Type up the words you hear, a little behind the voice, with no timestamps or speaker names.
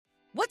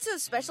What's so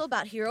special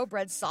about Hero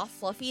Bread's soft,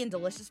 fluffy, and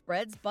delicious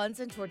breads, buns,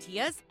 and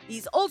tortillas?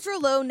 These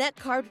ultra-low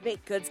net-carb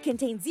baked goods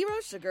contain zero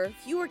sugar,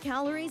 fewer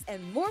calories,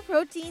 and more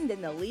protein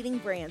than the leading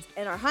brands,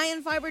 and are high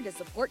in fiber to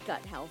support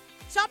gut health.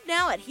 Shop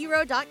now at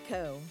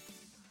hero.co.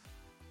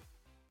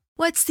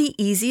 What's the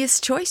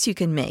easiest choice you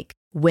can make?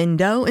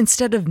 Window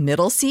instead of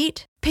middle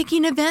seat?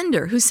 Picking a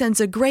vendor who sends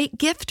a great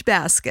gift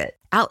basket?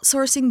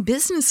 Outsourcing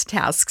business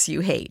tasks you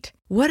hate?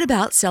 What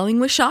about selling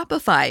with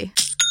Shopify?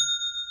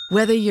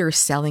 Whether you're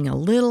selling a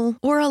little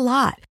or a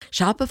lot,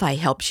 Shopify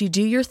helps you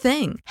do your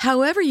thing,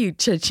 however you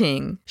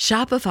cha-ching.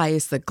 Shopify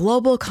is the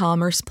global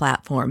commerce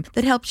platform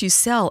that helps you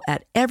sell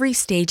at every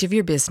stage of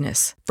your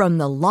business. From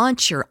the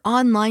launch your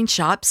online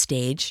shop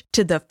stage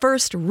to the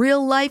first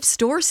real-life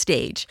store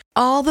stage,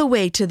 all the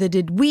way to the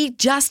did we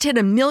just hit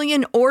 1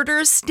 million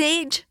orders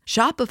stage.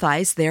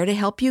 Shopify's there to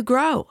help you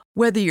grow.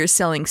 Whether you're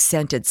selling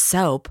scented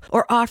soap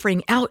or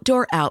offering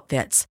outdoor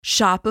outfits,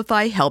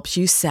 Shopify helps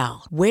you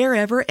sell.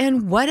 Wherever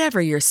and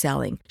whatever you're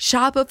selling,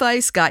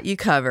 Shopify's got you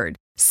covered.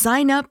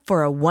 Sign up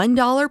for a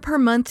 $1 per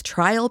month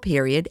trial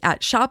period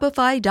at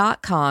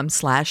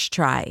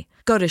shopify.com/try.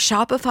 Go to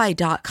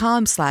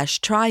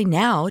shopify.com/try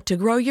now to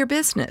grow your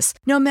business,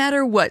 no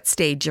matter what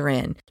stage you're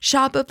in.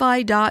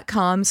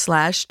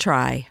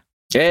 Shopify.com/try.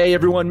 Hey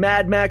everyone,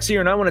 Mad Max here,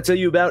 and I want to tell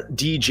you about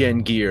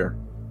DGen gear.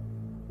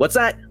 What's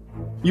that?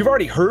 You've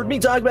already heard me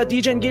talk about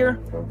DGen gear?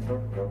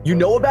 You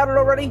know about it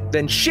already?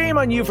 Then shame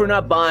on you for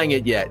not buying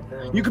it yet.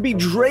 You could be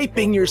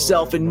draping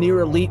yourself in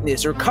near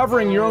eliteness or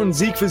covering your own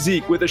Zeke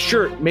physique with a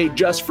shirt made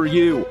just for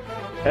you.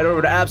 Head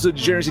over to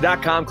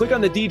AbsoluteDegeneracy.com, click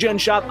on the DGen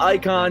shop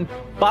icon,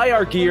 buy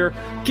our gear,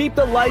 keep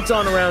the lights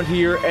on around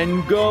here,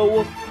 and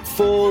go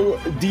full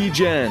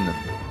DGen.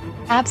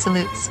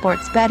 Absolute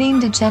Sports Betting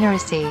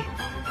Degeneracy.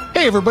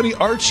 Hey everybody,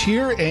 Arch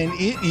here, and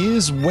it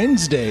is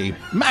Wednesday.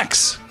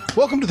 Max,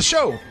 welcome to the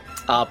show.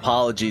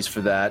 Apologies for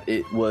that.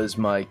 It was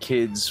my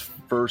kid's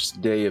first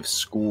day of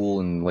school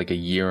in like a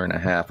year and a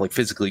half, like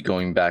physically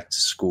going back to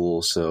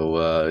school.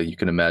 So you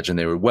can imagine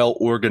they were well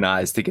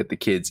organized to get the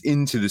kids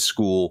into the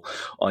school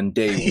on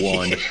day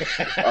one.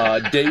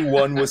 Day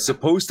one was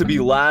supposed to be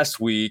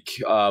last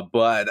week,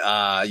 but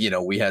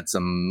we had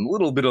some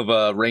little bit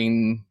of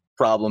rain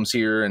problems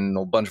here, and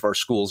a bunch of our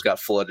schools got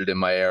flooded in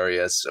my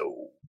area.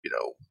 So,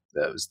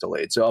 that was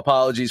delayed. So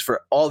apologies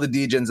for all the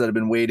DGens that have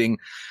been waiting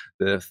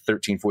the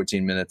 13,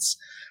 14 minutes.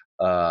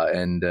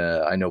 And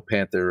I know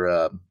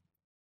Panther,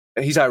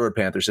 he's High Road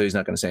Panther, so he's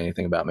not going to say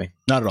anything about me.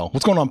 Not at all.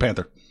 What's going on,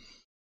 Panther?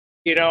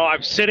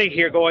 I'm sitting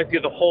here going through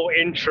the whole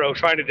intro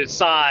trying to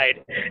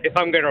decide if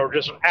I'm going to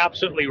just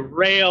absolutely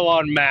rail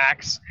on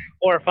Max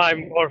or if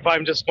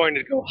I'm just going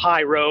to go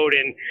High Road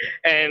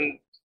and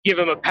give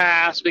him a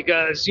pass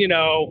because,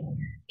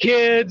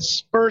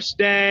 kids, first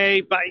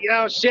day, but,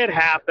 shit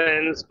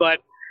happens. But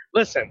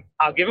listen,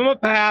 I'll give him a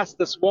pass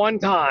this one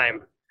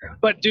time.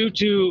 But due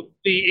to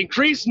the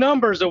increased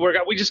numbers that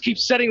we just keep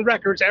setting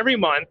records every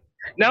month.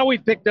 Now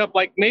we've picked up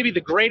like maybe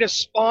the greatest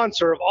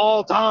sponsor of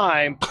all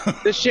time.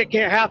 This shit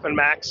can't happen,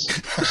 Max.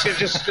 This shit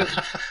just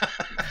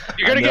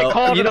you're gonna get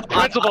called to the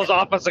principal's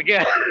office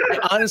again. I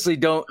honestly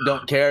don't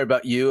care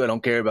about you. I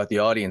don't care about the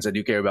audience. I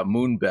do care about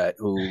Moonbet,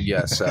 who,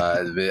 yes,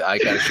 I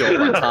gotta show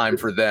up on time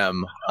for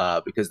them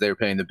because they're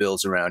paying the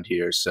bills around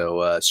here.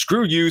 So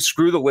screw you,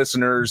 screw the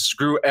listeners,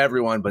 screw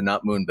everyone, but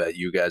not Moonbet.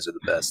 You guys are the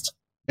best.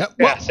 Yep.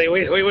 Well, see,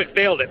 we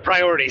failed it.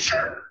 Priorities.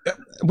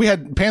 We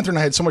had Panther and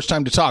I had so much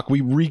time to talk.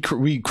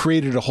 We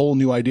created a whole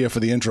new idea for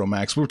the intro,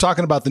 Max. We were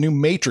talking about the new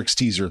Matrix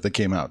teaser that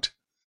came out,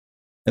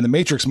 and the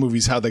Matrix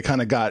movies, how they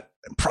kind of got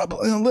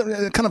probably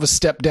kind of a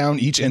step down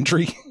each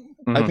entry,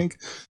 I think.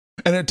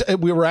 And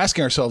we were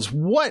asking ourselves,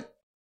 what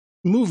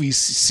movie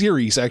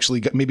series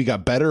actually maybe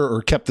got better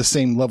or kept the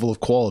same level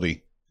of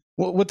quality?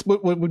 What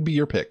would be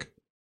your pick?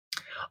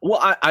 Well,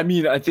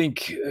 I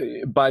think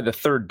by the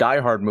third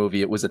Die Hard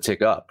movie, it was a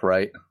tick up,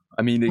 right?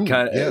 I mean, it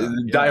kind of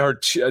Die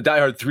Hard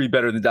 3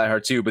 better than Die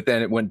Hard 2, but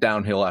then it went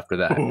downhill after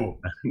that.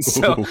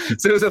 So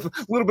it was a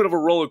little bit of a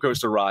roller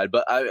coaster ride.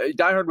 But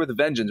Die Hard with a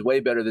Vengeance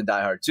way better than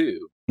Die Hard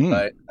 2,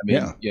 right? I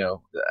mean,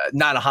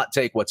 not a hot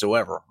take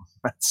whatsoever.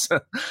 That's,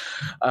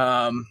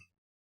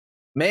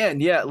 man,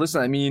 yeah.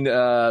 Listen, I mean,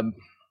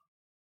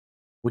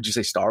 would you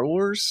say Star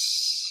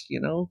Wars?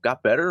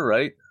 Got better,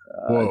 right?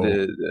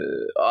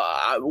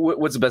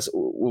 What's the best?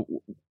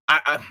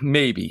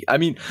 Maybe. I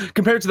mean,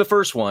 compared to the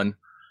first one,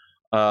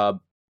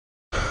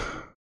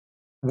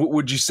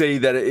 would you say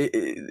that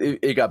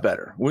it got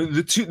better?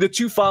 The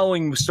two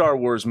following Star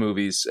Wars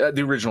movies,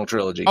 the original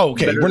trilogy. Oh,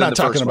 okay, we're not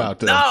talking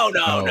about No.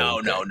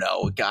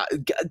 God,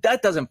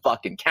 that doesn't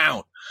fucking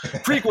count.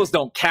 Prequels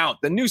don't count.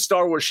 The new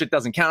Star Wars shit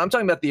doesn't count. I'm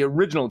talking about the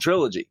original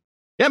trilogy.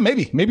 Yeah,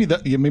 maybe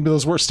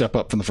those were a step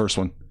up from the first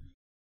one.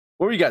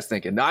 What were you guys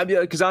thinking?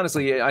 Because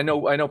honestly, I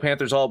know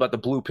Panther's all about the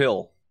blue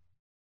pill.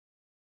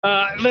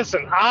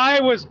 Listen,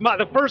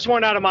 the first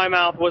one out of my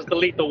mouth was the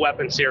Lethal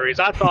Weapon series.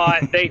 I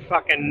thought they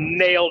fucking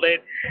nailed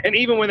it. And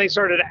even when they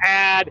started to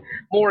add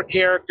more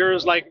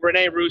characters like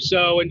Rene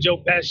Russo and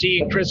Joe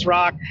Pesci and Chris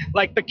Rock,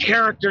 like the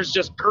characters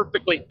just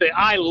perfectly fit.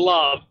 I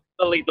love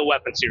the Lethal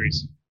Weapon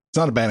series. It's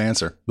not a bad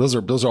answer.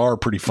 Those are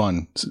pretty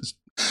fun.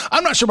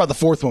 I'm not sure about the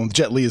fourth one with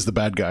Jet Li as the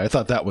bad guy. I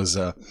thought that was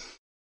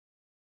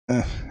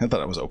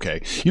okay.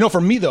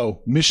 For me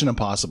though, Mission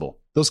Impossible.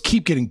 Those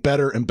keep getting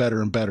better and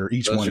better and better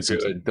each one. Those are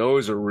good.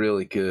 Those are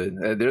really good.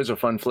 There's a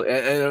fun flick,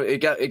 and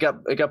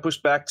it got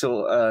pushed back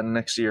till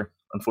next year.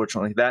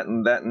 Unfortunately, that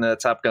and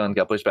Top Gun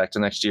got pushed back to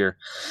next year.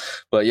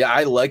 But yeah,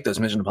 I like those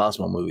Mission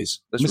Impossible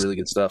movies. That's really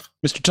good stuff.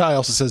 Mr. Ty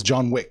also says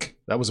John Wick.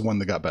 That was the one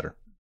that got better.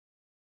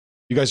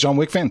 You guys John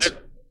Wick fans?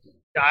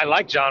 I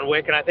like John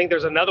Wick, and I think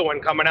there's another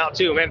one coming out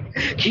too, man.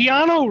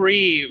 Keanu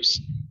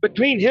Reeves,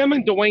 between him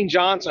and Dwayne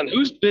Johnson,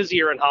 who's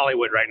busier in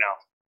Hollywood right now?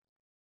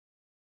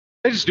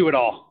 They just do it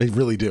all. They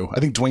really do. I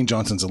think Dwayne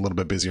Johnson's a little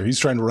bit busier. He's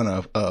trying to run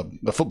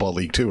a football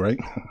league too, right?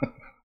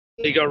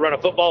 He's going to run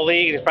a football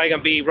league, and he's probably going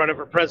to be running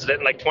for president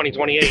in like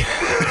 2028.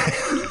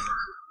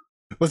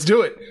 Let's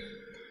do it.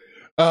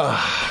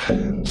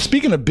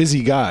 Speaking of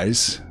busy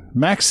guys,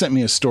 Max sent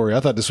me a story.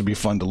 I thought this would be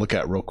fun to look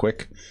at real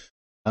quick.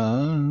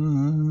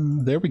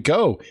 There we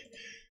go.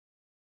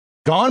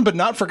 Gone but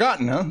not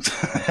forgotten,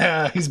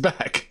 huh? He's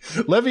back.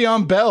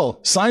 Le'Veon Bell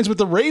signs with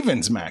the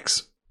Ravens,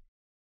 Max.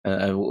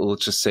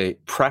 Let's just say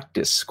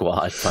practice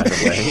squad, by the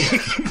way.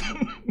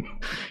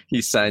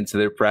 He signed to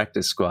their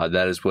practice squad.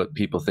 That is what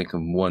people think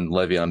of one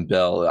Le'Veon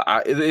Bell.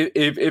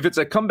 If it's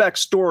a comeback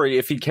story,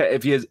 if he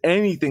has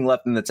anything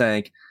left in the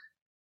tank,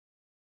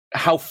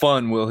 how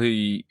fun will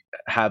he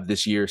have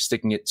this year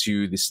sticking it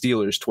to the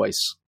Steelers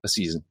twice a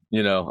season?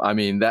 I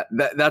mean,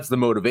 that's the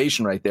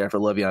motivation right there for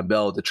Le'Veon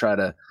Bell to try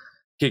to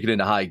kick it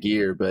into high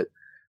gear. But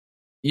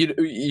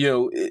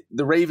the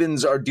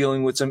Ravens are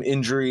dealing with some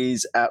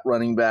injuries at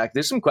running back.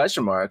 There's some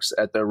question marks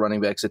at their running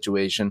back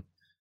situation.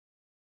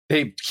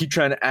 They keep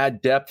trying to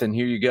add depth, and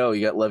here you go.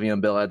 You got Le'Veon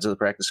Bell added to the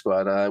practice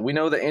squad. We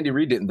know that Andy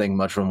Reid didn't think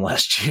much from him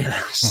last year.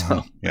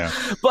 So, yeah.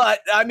 But,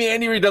 I mean,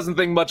 Andy Reid doesn't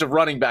think much of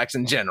running backs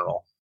in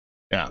general.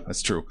 Yeah,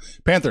 that's true.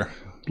 Panther,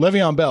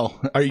 Le'Veon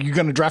Bell, are you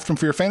going to draft him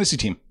for your fantasy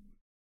team?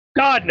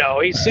 God, no.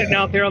 He's sitting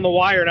out there on the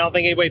wire, and I don't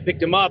think anybody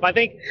picked him up. I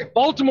think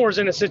Baltimore's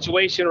in a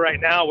situation right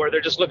now where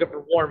they're just looking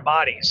for warm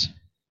bodies.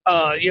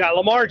 You got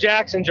Lamar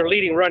Jackson's your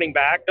leading running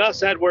back.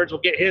 Gus Edwards will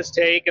get his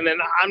take, and then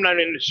I'm not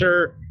even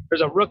sure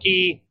there's a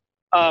rookie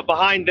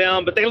behind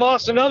them, but they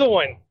lost another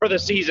one for the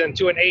season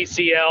to an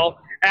ACL,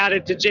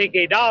 added to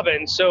J.K.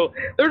 Dobbins. So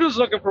they're just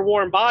looking for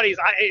warm bodies.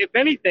 If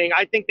anything,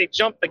 I think they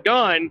jumped the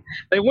gun.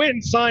 They went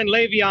and signed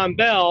Le'Veon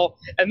Bell,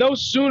 and no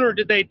sooner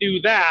did they do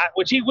that,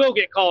 which he will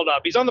get called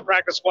up. He's on the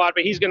practice squad,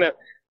 but he's going to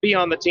be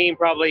on the team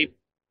probably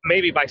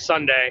maybe by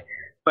Sunday,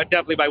 but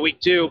definitely by week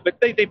 2. But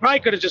they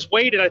probably could have just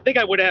waited. I think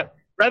I would have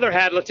rather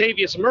had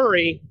Latavius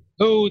Murray,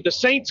 who the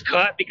Saints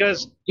cut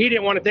because he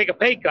didn't want to take a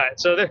pay cut.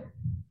 So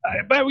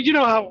but you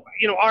know how,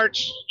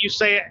 Arch, you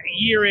say it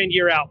year in,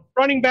 year out.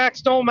 Running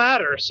backs don't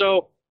matter.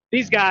 So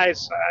these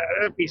guys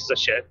are pieces of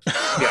shit.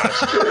 I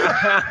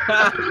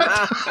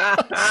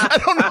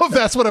don't know if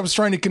that's what I was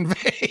trying to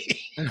convey.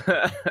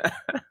 I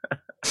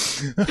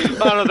don't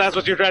know if that's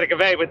what you're trying to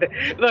convey. But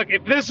look,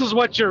 if this is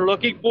what you're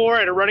looking for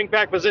at a running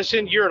back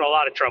position, you're in a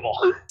lot of trouble.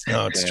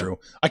 No, it's true.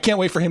 I can't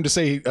wait for him to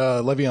say,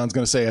 Le'Veon's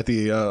going to say at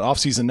the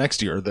offseason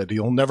next year that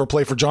he'll never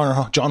play for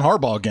John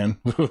Harbaugh again.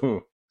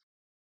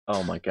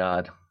 Oh, my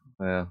God.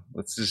 Yeah,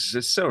 it's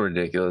just so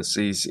ridiculous.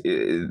 This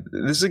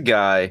is a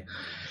guy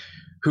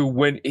who,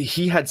 when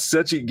he had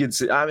such a good,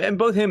 and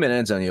both him and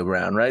Antonio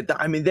Brown, right?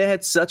 I mean, they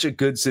had such a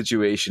good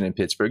situation in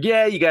Pittsburgh.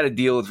 Yeah, you got to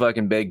deal with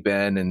fucking Big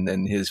Ben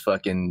and his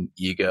fucking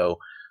ego,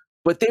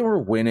 but they were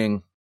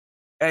winning,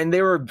 and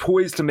they were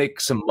poised to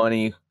make some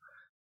money,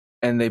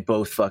 and they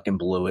both fucking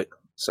blew it.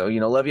 So,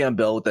 Le'Veon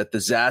Bell with that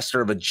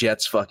disaster of a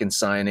Jets fucking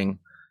signing,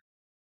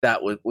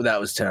 that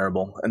was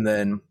terrible. And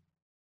then,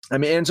 I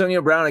mean,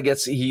 Antonio Brown, I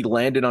guess he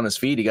landed on his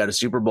feet. He got a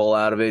Super Bowl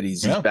out of it.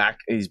 He's back.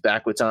 He's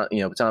back with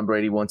Tom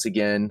Brady once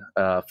again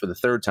for the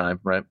third time,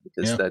 right?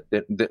 Because that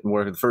didn't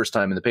work the first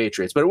time in the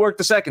Patriots, but it worked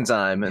the second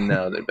time, and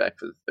now they're back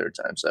for the third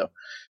time. So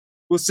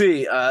we'll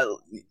see.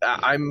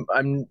 I've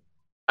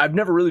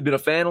never really been a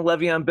fan of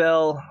Le'Veon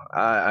Bell.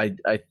 I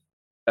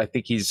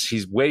think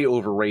he's way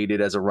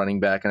overrated as a running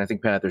back, and I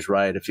think Panther's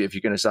right. If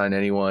you're going to sign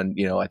anyone,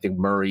 I think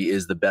Murray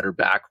is the better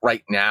back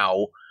right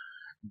now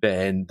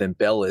than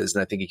Bell is,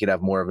 and I think he could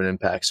have more of an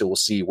impact. So we'll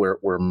see where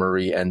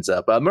Murray ends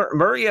up.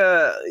 Murray,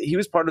 he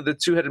was part of the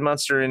two-headed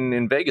monster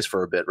in Vegas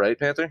for a bit, right,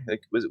 Panther?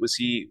 Like, was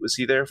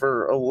he there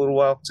for a little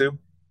while too?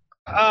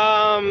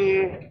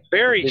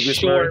 Very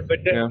short, but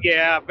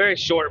very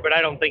short. But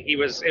I don't think it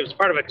was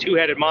part of a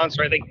two-headed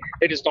monster. I think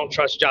they just don't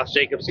trust Josh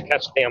Jacobs to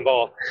catch the damn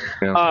ball.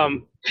 Yeah.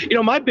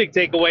 My big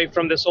takeaway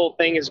from this whole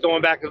thing is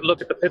going back and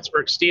look at the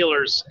Pittsburgh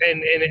Steelers.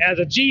 And as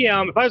a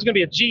GM, if I was going to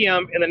be a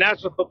GM in the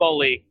National Football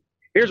League,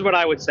 here's what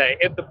I would say.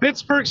 If the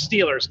Pittsburgh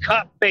Steelers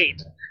cut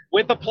bait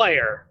with a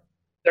player,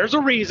 there's a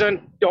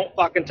reason. Don't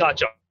fucking touch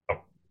them.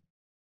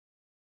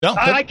 No,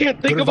 I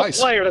can't think of a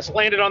player that's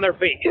landed on their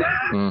feet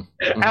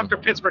after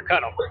Pittsburgh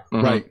cut them.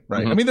 Right.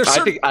 I mean,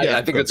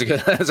 I think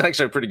that's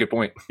actually a pretty good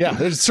point. Yeah,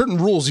 there's certain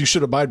rules you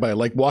should abide by.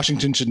 Like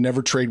Washington should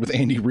never trade with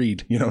Andy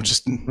Reid.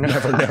 Just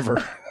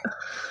never.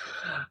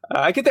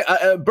 I could think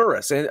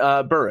Burris,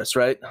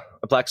 right?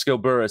 Plaxico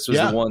Burris was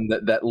the one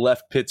that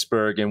left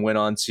Pittsburgh and went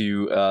on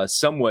to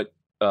somewhat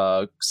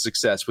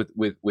success with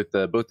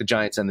both the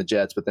Giants and the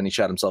Jets, but then he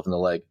shot himself in the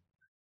leg.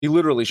 He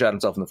literally shot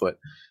himself in the foot.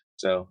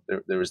 So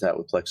there was that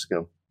with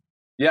Plaxico.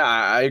 Yeah,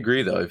 I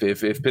agree though.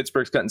 If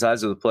Pittsburgh's cutting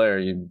ties with a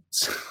player,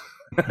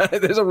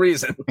 there's a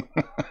reason.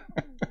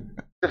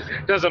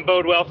 Doesn't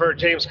bode well for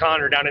James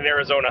Conner down in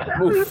Arizona.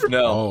 Oof,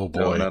 no, oh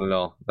boy, no, not at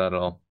all, not at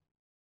all.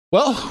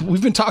 Well,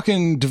 we've been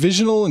talking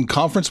divisional and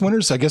conference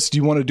winners. I guess, do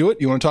you want to do it?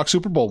 You want to talk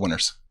Super Bowl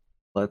winners?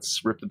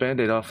 Let's rip the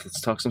Band-Aid off.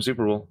 Let's talk some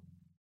Super Bowl.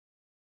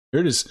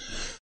 Here it is.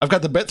 I've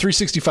got the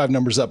Bet365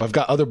 numbers up. I've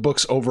got other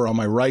books over on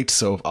my right,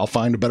 so I'll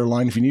find a better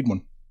line if you need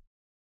one.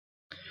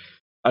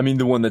 I mean,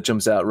 the one that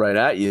jumps out right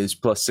at you is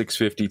plus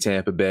 650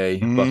 Tampa Bay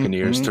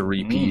Buccaneers to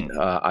repeat.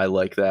 I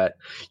like that.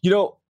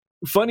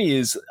 Funny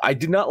is, I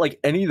did not like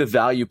any of the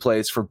value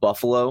plays for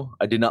Buffalo.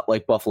 I did not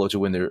like Buffalo to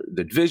win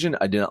the division.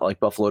 I did not like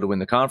Buffalo to win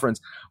the conference.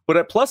 But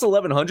at plus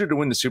 1,100 to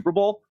win the Super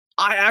Bowl,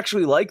 I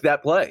actually like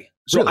that play.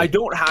 So really?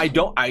 I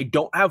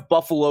don't have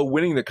Buffalo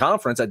winning the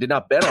conference. I did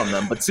not bet on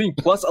them. But seeing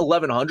plus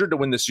 1,100 to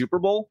win the Super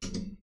Bowl,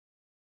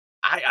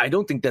 I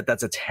don't think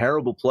that's a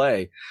terrible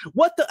play.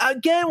 What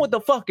with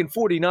the fucking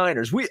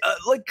 49ers?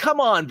 Come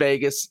on,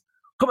 Vegas.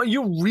 Come on,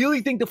 you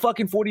really think the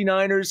fucking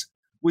 49ers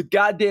with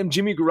goddamn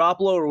Jimmy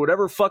Garoppolo or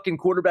whatever fucking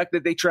quarterback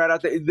that they tried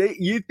out there,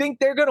 you think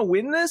they're going to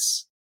win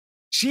this?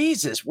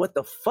 Jesus, what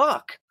the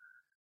fuck?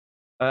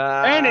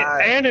 And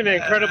an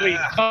incredibly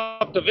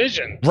tough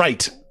division.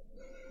 Right.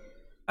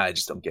 I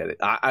just don't get it.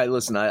 I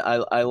listen,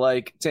 I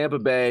like Tampa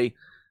Bay.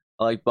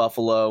 I like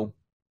Buffalo.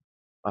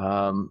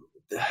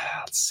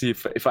 Let's see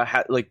if I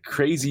had like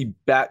crazy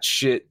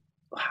batshit.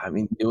 I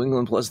mean, New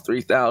England plus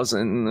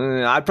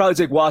 3,000. I'd probably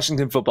take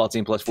Washington football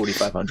team plus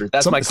 4,500.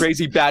 That's my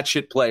crazy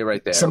batshit play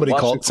right there. Somebody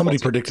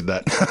predicted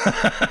that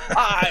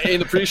in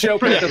the pre-show.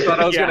 I thought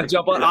I was going to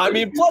jump on. I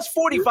mean, plus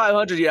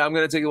 4,500. Yeah, I'm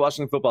going to take the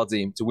Washington football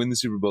team to win the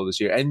Super Bowl this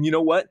year. And you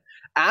know what?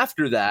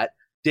 After that,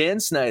 Dan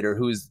Snyder,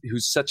 who's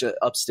such an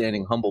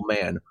upstanding, humble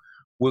man,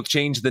 will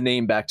change the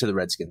name back to the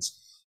Redskins,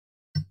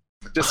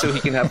 just so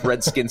he can have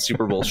Redskins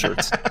Super Bowl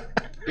shirts.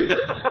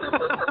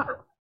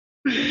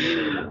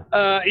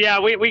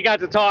 We got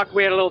to talk.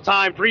 We had a little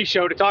time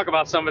pre-show to talk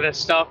about some of this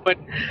stuff. But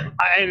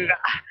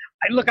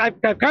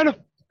I've kind of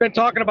been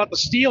talking about the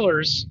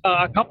Steelers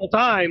a couple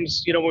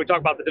times. When we talk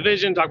about the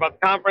division, talk about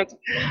the conference.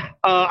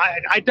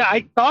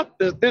 I thought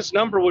this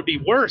number would be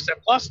worse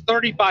at plus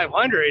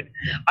 3,500.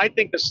 I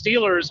think the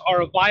Steelers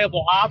are a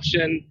viable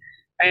option,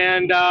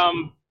 and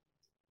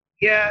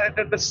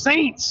the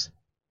Saints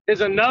is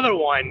another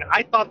one.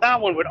 I thought that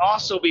one would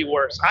also be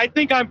worse. I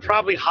think I'm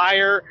probably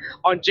higher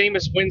on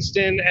Jameis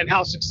Winston and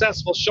how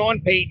successful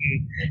Sean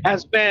Payton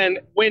has been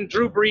when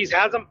Drew Brees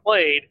hasn't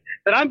played,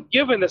 that I'm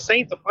giving the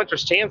Saints a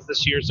puncher's chance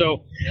this year.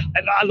 So,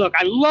 look,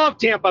 I love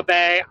Tampa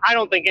Bay. I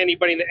don't think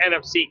anybody in the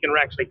NFC can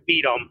actually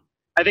beat them.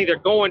 I think they're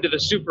going to the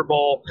Super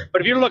Bowl.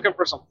 But if you're looking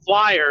for some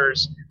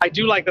flyers, I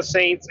do like the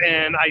Saints,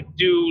 and I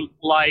do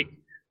like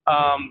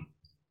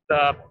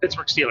the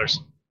Pittsburgh Steelers.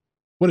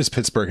 What is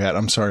Pittsburgh at?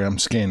 I'm sorry, I'm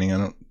scanning. I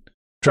don't.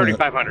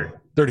 3,500.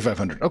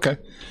 3,500. Okay.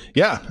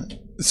 Yeah.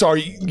 So are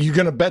you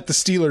going to bet the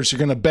Steelers? You're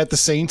going to bet the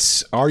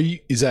Saints?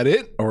 Is that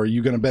it? Or are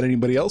you going to bet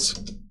anybody else?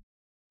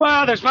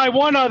 Well, there's probably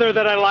one other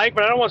that I like,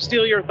 but I don't want to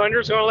steal your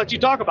thunder, so I'll let you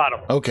talk about them.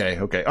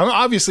 Okay.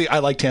 Obviously, I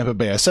like Tampa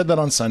Bay. I said that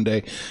on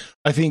Sunday.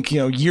 I think,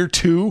 year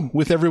 2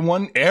 with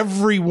everyone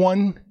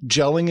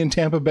gelling in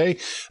Tampa Bay,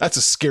 that's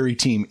a scary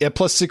team. At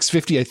plus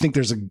 650, I think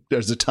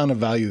there's a ton of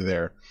value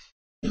there.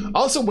 I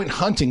also went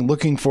hunting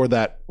looking for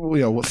that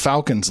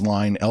Falcons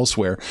line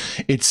elsewhere.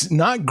 It's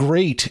not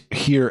great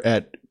here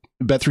at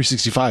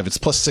Bet365. It's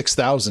plus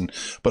 6,000,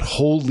 but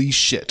holy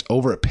shit,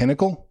 over at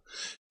Pinnacle,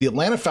 the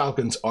Atlanta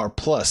Falcons are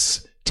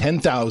plus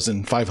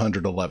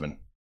 10,511.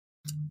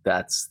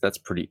 That's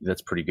pretty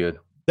good.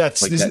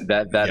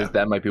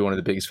 That might be one of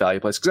the biggest value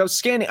plays, because I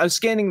was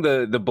scanning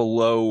the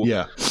below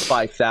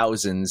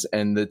 5,000s,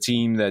 and the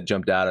team that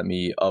jumped out at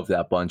me of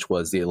that bunch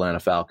was the Atlanta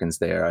Falcons.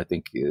 There, I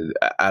think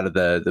out of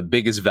the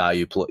biggest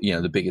value,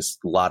 the biggest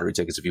lottery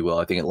tickets, if you will,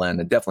 I think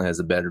Atlanta definitely has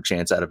a better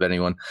chance out of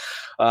anyone.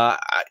 I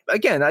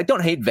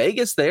don't hate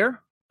Vegas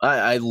there.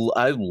 I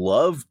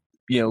love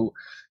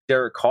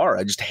Derek Carr.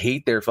 I just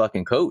hate their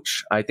fucking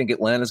coach. I think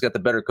Atlanta's got the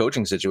better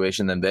coaching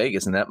situation than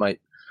Vegas, and that might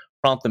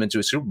prompt them into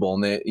a Super Bowl,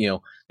 and they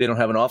don't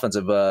have an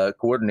offensive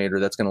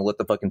coordinator that's going to let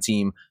the fucking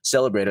team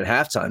celebrate at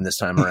halftime this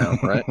time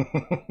around, right?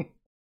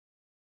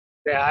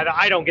 Yeah,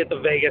 I don't get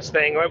the Vegas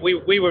thing.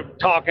 We were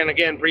talking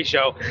again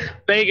pre-show.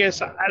 Vegas,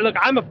 look,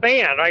 I'm a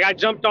fan. Like, I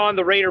jumped on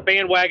the Raider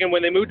bandwagon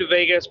when they moved to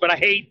Vegas, but I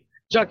hate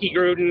Chucky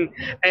Gruden,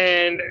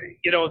 and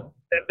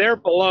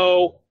they're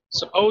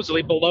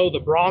supposedly below the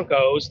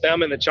Broncos,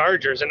 them and the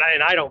Chargers, and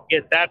I don't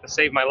get that to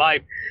save my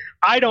life.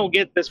 I don't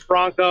get this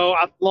Bronco.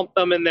 I've lumped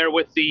them in there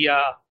with the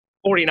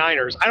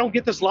 49ers. I don't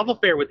get this love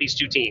affair with these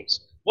two teams.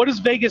 What is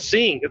Vegas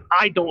seeing?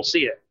 I don't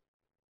see it.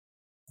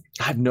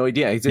 I have no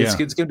idea. It's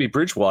going to be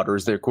Bridgewater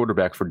as their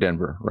quarterback for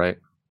Denver, right?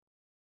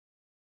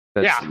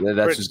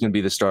 That's who's going to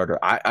be the starter.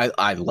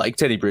 I like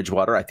Teddy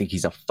Bridgewater. I think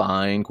he's a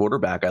fine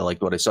quarterback. I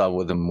liked what I saw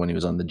with him when he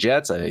was on the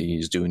Jets.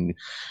 He's doing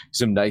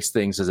some nice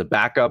things as a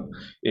backup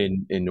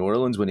in New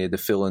Orleans when he had to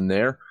fill in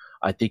there.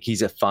 I think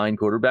he's a fine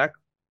quarterback.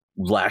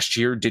 Last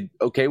year did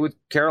okay with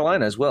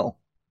Carolina as well.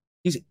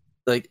 He's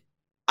like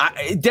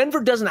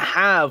Denver doesn't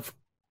have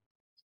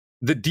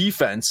the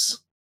defense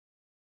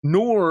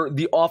nor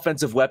the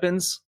offensive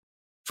weapons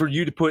for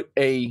you to put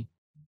a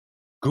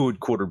good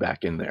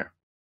quarterback in there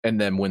and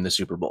then win the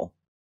Super Bowl.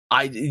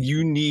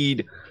 You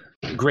need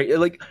great,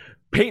 like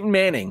Peyton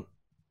Manning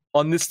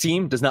on this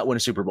team does not win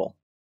a Super Bowl.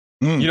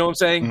 You know what I'm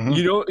saying?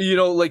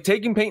 Mm-hmm. Like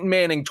taking Peyton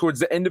Manning towards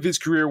the end of his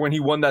career when he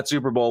won that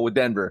Super Bowl with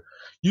Denver,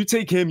 you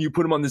take him, you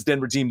put him on this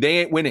Denver team, they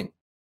ain't winning.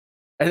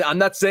 And I'm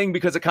not saying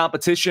because of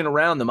competition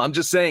around them. I'm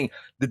just saying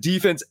the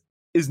defense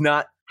is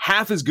not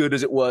half as good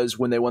as it was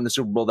when they won the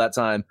Super Bowl that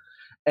time.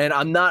 And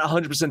I'm not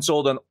 100%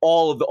 sold on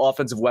all of the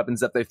offensive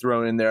weapons that they've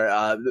thrown in there.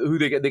 Who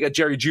they got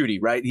Jerry Jeudy,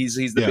 right? He's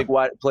the big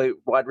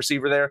wide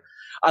receiver there.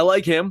 I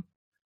like him.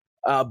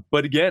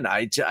 But again,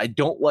 I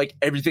don't like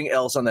everything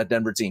else on that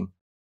Denver team.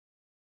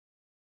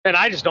 And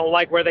I just don't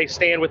like where they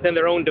stand within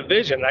their own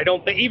division. I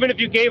don't think, even if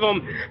you gave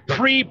them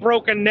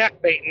pre-broken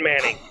neck Peyton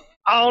Manning,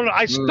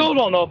 I still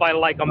don't know if I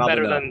like them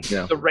better than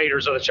the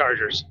Raiders or the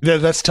Chargers. Yeah,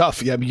 that's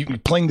tough. Yeah,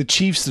 playing the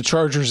Chiefs, the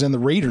Chargers, and the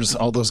Raiders,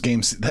 all those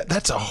games,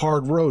 that's a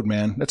hard road,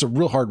 man. That's a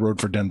real hard road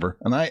for Denver.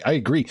 And I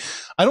agree.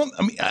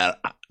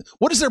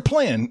 What is their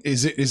plan?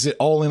 Is it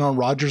all in on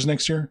Rodgers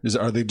next year?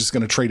 Are they just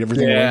going to trade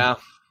everything away?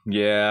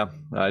 Yeah,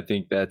 I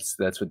think that's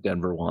what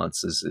Denver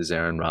wants is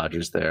Aaron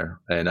Rodgers there,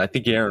 and I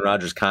think Aaron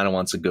Rodgers kind of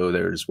wants to go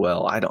there as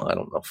well. I don't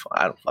know.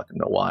 I don't fucking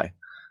know why.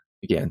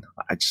 Again,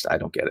 I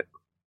don't get it.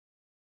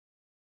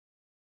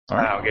 All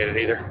right. I don't get it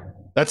either.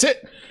 That's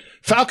it.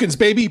 Falcons,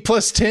 baby,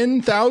 plus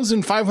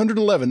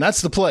 10,511.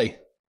 That's the play.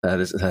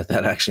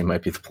 That actually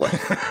might be the play.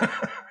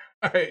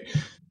 All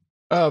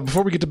right.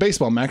 Before we get to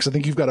baseball, Max, I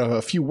think you've got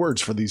a few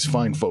words for these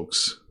fine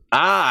folks.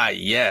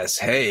 Yes.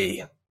 Hey,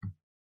 you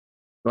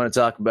want to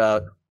talk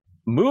about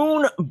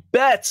Moon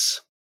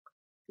Bets?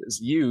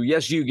 You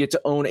get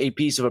to own a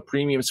piece of a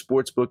premium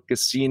sportsbook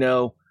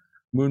casino.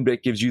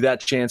 Moonbet gives you that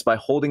chance by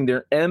holding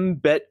their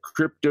MBET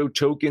crypto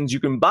tokens.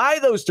 You can buy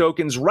those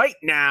tokens right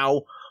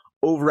now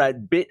over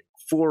at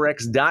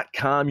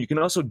bitforex.com. You can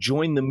also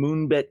join the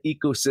Moonbet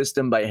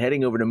ecosystem by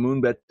heading over to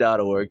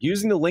moonbet.org,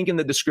 using the link in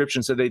the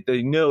description so that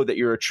they know that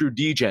you're a true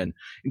DGen.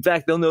 In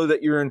fact, they'll know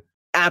that you're an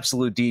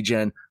absolute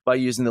DGen by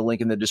using the link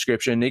in the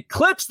description.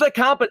 Eclipse the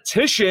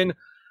competition.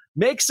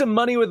 Make some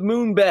money with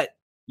Moonbet,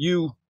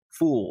 you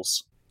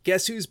fools.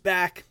 Guess who's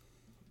back?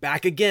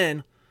 Back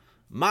again.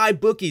 My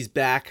bookie's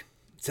back.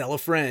 Tell a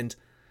friend.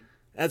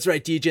 That's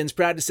right, DGen's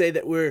proud to say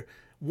that we're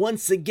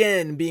once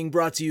again being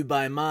brought to you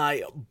by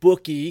My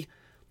Bookie.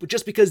 But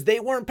just because they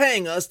weren't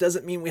paying us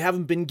doesn't mean we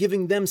haven't been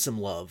giving them some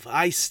love.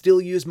 I still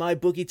use My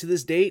Bookie to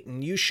this date,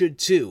 and you should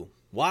too.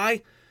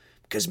 Why?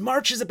 Because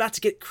March is about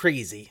to get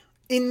crazy.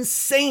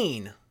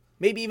 Insane.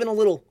 Maybe even a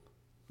little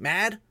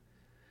mad.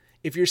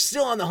 If you're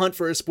still on the hunt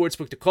for a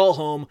sportsbook to call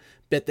home,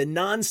 bet the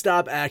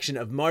non-stop action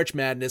of March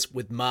Madness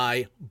with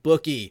My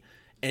Bookie.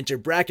 Enter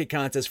bracket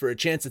contests for a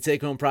chance to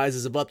take home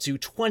prizes of up to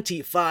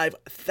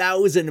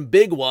 25,000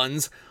 big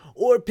ones,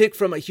 or pick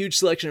from a huge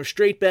selection of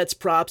straight bets,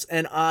 props,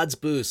 and odds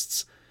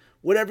boosts.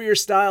 Whatever your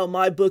style,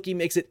 MyBookie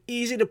makes it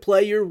easy to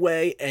play your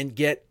way and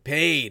get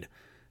paid.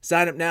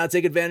 Sign up now,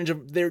 take advantage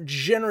of their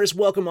generous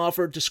welcome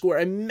offer to score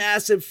a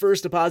massive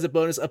first deposit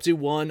bonus up to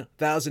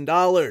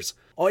 $1,000.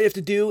 All you have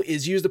to do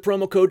is use the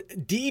promo code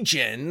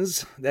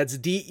DGENS, that's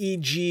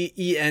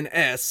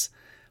DEGENS,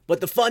 but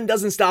the fun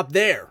doesn't stop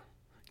there.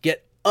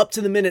 Get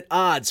up-to-the-minute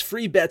odds,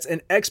 free bets, and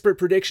expert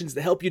predictions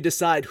to help you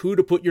decide who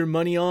to put your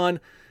money on.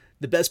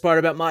 The best part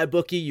about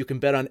MyBookie, you can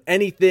bet on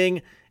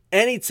anything,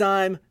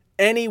 anytime,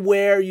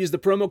 anywhere. Use the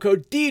promo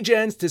code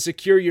DGENS to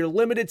secure your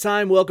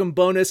limited-time welcome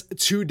bonus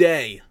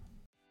today.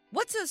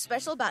 What's so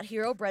special about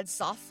Hero Bread's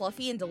soft,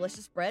 fluffy, and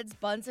delicious breads,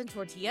 buns, and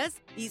tortillas?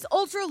 These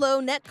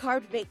ultra-low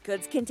net-carb baked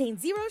goods contain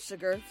zero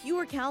sugar,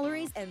 fewer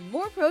calories, and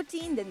more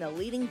protein than the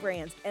leading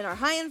brands, and are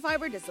high in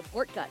fiber to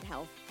support gut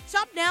health.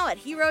 Shop now at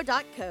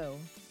hero.co.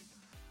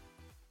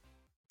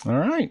 All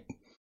right.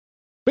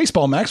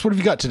 Baseball, Max, what have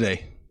you got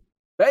today?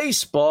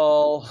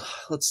 Baseball.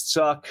 Let's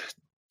talk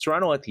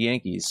Toronto at the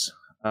Yankees.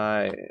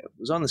 I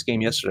was on this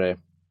game yesterday.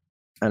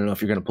 I don't know if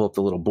you're going to pull up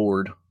the little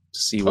board to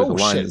see where the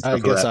line is. I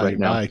guess right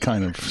now. I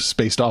kind of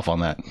spaced off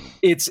on that.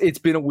 It's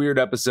been a weird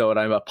episode.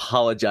 I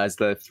apologize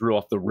that I threw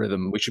off the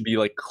rhythm. We should be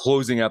like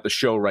closing out the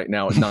show right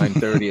now at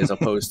 9:30 as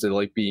opposed to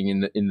like being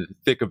in the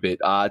thick of it.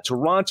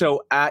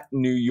 Toronto at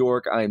New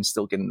York. I am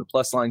still getting the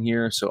plus line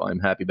here, so I'm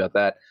happy about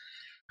that.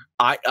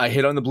 I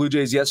hit on the Blue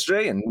Jays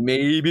yesterday, and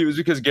maybe it was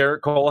because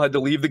Garrett Cole had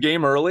to leave the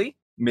game early.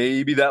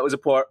 Maybe that was a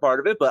part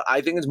of it, but I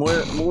think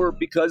it's more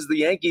because the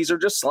Yankees are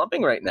just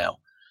slumping right now.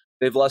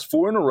 They've lost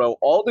 4 in a row,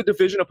 all the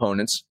division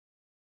opponents,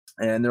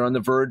 and they're on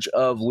the verge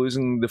of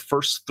losing the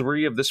first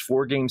 3 of this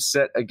 4-game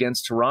set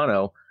against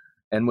Toronto.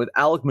 And with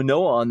Alek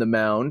Manoah on the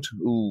mound,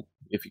 who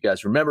if you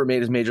guys remember,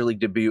 made his major league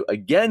debut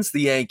against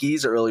the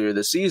Yankees earlier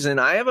this season.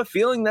 I have a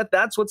feeling that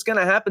that's what's going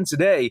to happen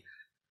today.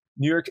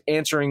 New York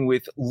answering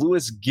with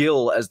Lewis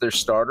Gill as their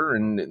starter,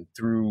 and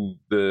through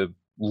the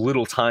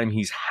little time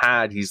he's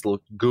had, he's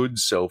looked good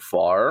so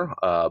far.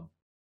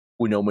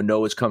 We know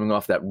Manoah is coming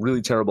off that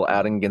really terrible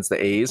outing against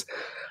the A's.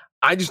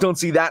 I just don't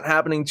see that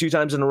happening 2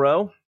 times in a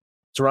row.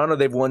 Toronto,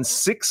 they've won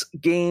 6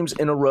 games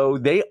in a row.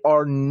 They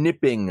are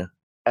nipping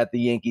at the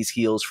Yankees'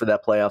 heels for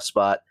that playoff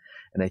spot,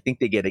 and I think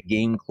they get a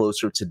game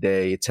closer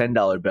today. A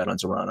 $10 bet on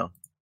Toronto.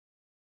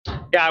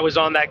 Yeah, I was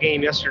on that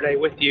game yesterday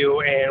with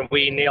you, and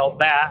we nailed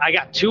that. I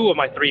got 2 of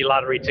my 3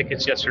 lottery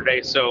tickets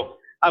yesterday, so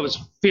I was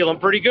feeling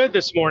pretty good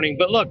this morning.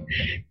 But look,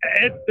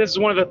 this is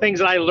one of the things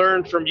that I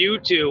learned from you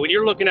two. When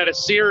you're looking at a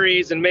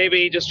series and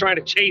maybe just trying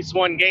to chase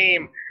one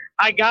game,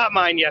 I got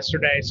mine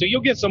yesterday. So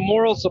you'll get some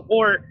moral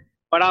support,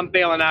 but I'm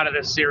bailing out of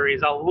this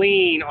series. I'll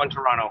lean on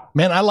Toronto.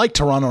 Man, I like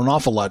Toronto an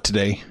awful lot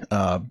today.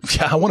 Yeah,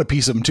 I want a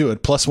piece of them too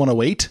at plus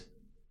 108.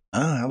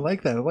 I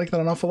like that. I like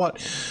that an awful lot.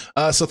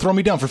 So throw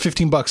me down for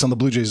 $15 on the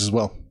Blue Jays as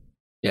well.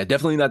 Yeah,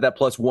 definitely not that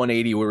plus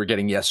 180 we were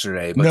getting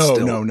yesterday, but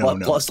no.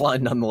 Plus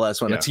line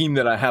nonetheless on a team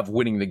that I have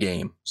winning the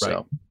game.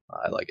 So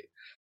I like it.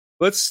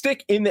 Let's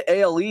stick in the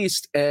AL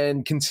East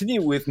and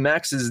continue with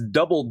Max's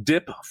double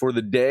dip for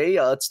the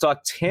day. Let's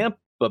talk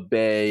Tampa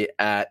Bay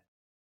at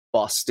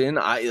Boston.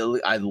 I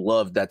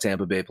loved that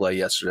Tampa Bay play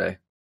yesterday,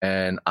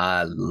 and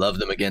I love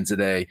them again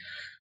today.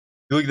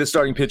 You look at the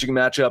starting pitching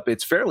matchup,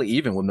 it's fairly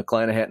even with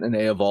McClanahan and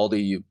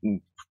Eovaldi.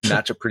 You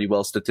match up pretty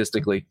well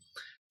statistically.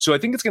 So I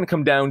think it's going to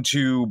come down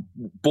to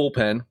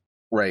bullpen,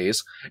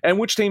 Rays, and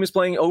which team is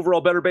playing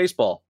overall better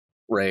baseball,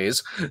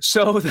 Rays.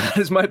 So that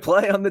is my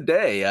play on the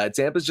day.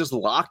 Tampa's just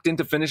locked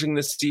into finishing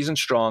this season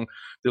strong.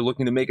 They're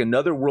looking to make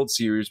another World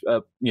Series,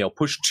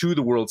 push to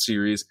the World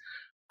Series.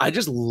 I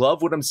just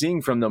love what I'm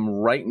seeing from them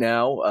right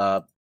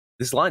now.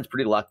 This line's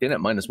pretty locked in at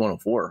minus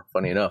 104.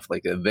 Funny enough,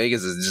 like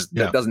Vegas is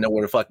just doesn't know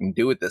what to fucking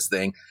do with this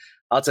thing.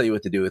 I'll tell you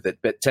what to do with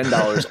it. Bet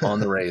 $10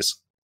 on the Rays.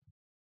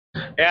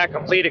 Yeah,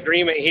 complete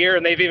agreement here.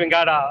 And they've even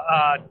got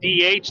a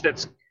DH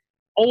that's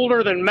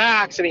older than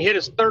Max, and he hit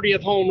his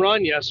 30th home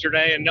run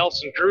yesterday, and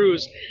Nelson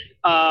Cruz.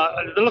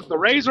 Look, the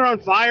Rays are on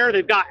fire.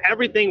 They've got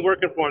everything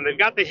working for them. They've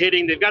got the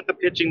hitting, they've got the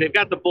pitching, they've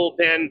got the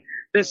bullpen.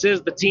 This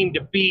is the team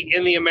to beat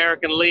in the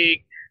American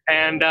League,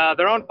 and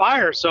they're on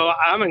fire. So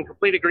I'm in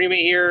complete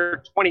agreement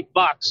here. $20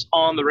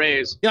 on the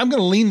Rays. Yeah, I'm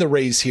going to lean the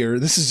Rays here.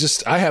 This is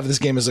just, I have this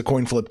game as a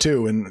coin flip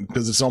too, and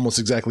because it's almost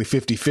exactly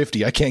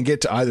 50-50. I can't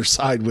get to either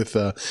side with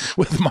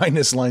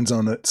minus lines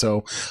on it.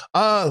 So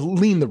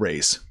lean the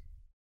Rays.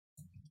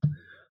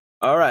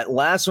 All right,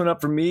 last one up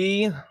for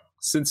me.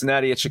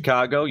 Cincinnati at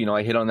Chicago.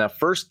 I hit on that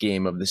first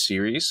game of the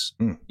series.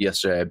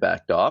 Yesterday I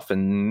backed off,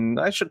 and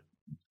I should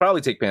probably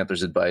take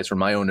Panthers advice, or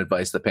my own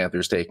advice the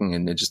Panthers taking,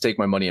 and just take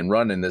my money and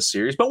run in this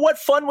series. But what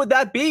fun would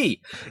that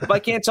be if I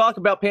can't talk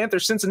about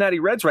Panthers Cincinnati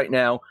Reds right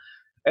now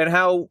and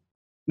how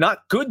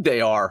not good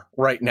they are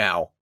right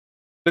now?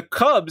 The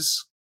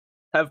Cubs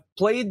have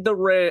played the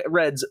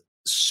Reds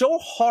so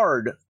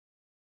hard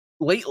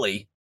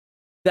lately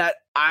that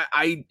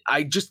I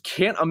just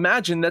can't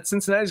imagine that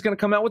Cincinnati's going to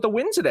come out with a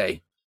win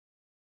today.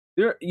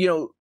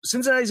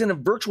 Cincinnati's in a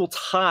virtual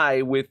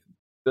tie with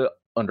the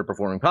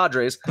underperforming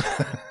Padres.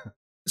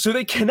 So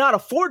they cannot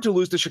afford to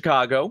lose to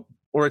Chicago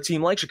or a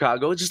team like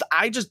Chicago.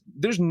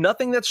 There's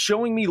nothing that's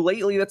showing me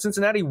lately that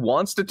Cincinnati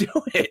wants to do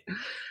it.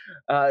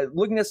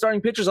 Looking at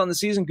starting pitchers on the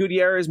season,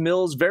 Gutierrez,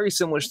 Mills, very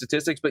similar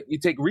statistics, but you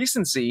take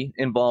recency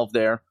involved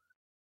there.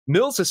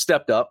 Mills has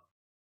stepped up.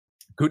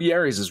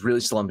 Gutierrez is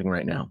really slumping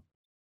right now.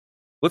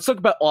 Let's talk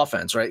about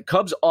offense, right?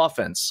 Cubs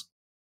offense,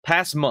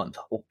 past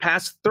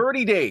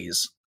 30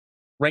 days,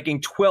 ranking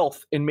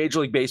 12th in Major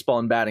League Baseball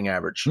in batting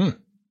average,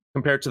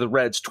 compared to the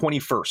Reds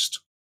 21st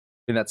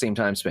in that same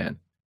time span.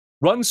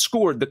 Runs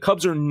scored, the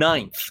Cubs are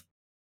 9th.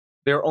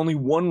 They're only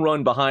 1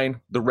 run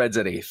behind the Reds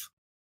at 8th.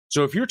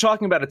 So if you're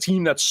talking about a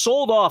team that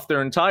sold off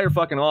their entire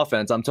fucking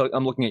offense, I'm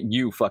looking at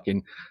you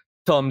fucking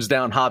thumbs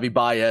down Javi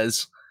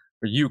Baez,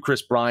 or you,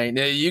 Chris Bryant.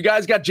 You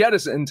guys got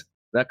jettisoned.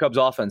 That Cubs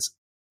offense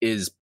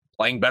is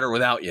playing better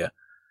without you.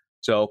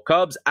 So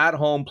Cubs at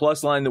home,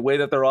 plus line, the way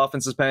that their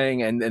offense is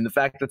playing, and the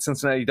fact that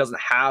Cincinnati doesn't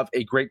have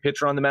a great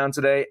pitcher on the mound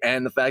today,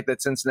 and the fact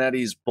that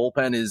Cincinnati's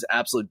bullpen is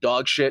absolute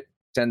dog shit,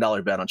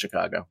 $10 bet on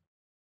Chicago.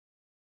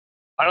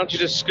 Why don't you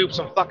just scoop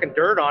some fucking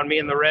dirt on me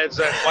and the Reds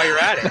while you're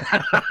at it?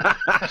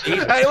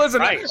 Hey,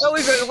 listen, at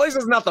least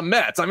it's not the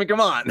Mets. I mean, come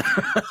on.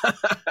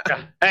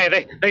 Yeah.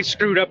 Hey, they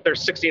screwed up their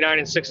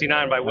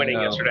 69-69 by winning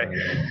yesterday.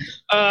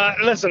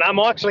 Listen, I'm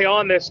actually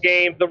on this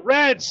game. The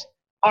Reds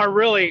are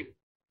really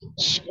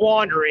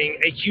squandering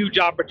a huge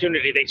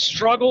opportunity. They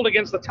struggled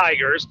against the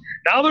Tigers.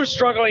 Now they're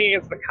struggling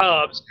against the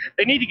Cubs.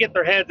 They need to get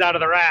their heads out of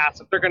their ass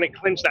if they're going to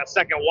clinch that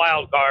second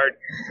wild card.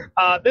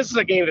 This is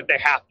a game that they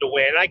have to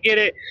win. I get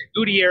it.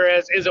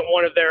 Gutierrez isn't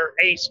one of their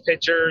ace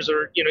pitchers,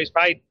 or he's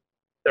probably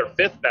their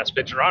 5th best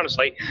pitcher,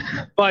 honestly.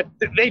 But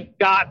they've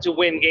got to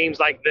win games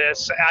like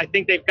this. I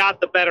think they've got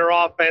the better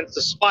offense,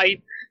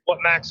 despite what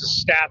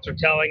Max's stats are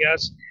telling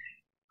us.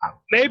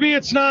 Maybe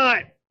it's not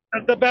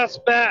the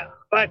best bet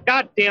But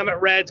God damn it,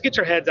 Reds, get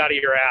your heads out of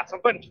your ass. I'm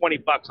putting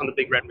 $20 on the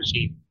big red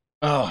machine.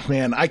 Oh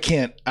man, I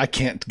can't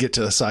get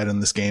to the side on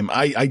this game.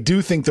 I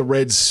do think the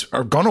Reds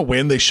are gonna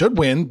win. They should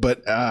win,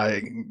 but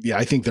yeah,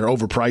 I think they're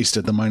overpriced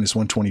at the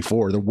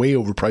 -124. They're way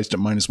overpriced at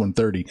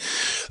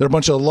 -130. There are a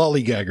bunch of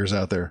lollygaggers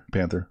out there,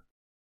 Panther.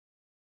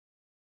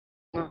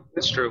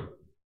 It's true.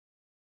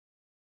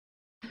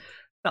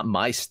 Not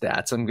my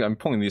stats. I'm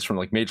pulling these from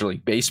like Major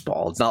League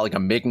Baseball. It's not like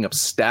I'm making up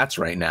stats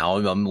right now.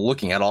 I'm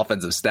looking at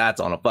offensive stats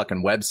on a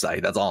fucking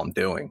website. That's all I'm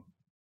doing.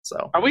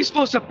 So Are we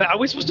supposed to bet on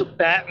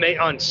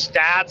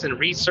stats and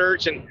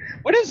research and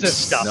what is this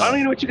stuff? No, I don't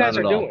even know what you guys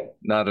are not at all. doing.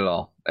 Not at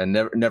all.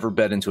 And never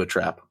bet into a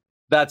trap.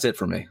 That's it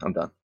for me. I'm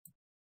done.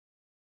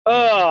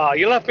 Oh,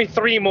 you left me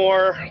 3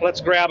 more.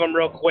 Let's grab them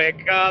real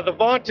quick. The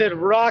vaunted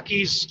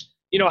Rockies,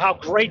 you know how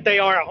great they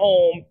are at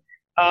home.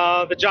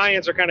 The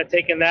Giants are kind of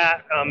taking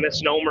that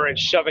misnomer and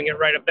shoving it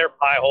right up their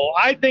pie hole.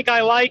 I think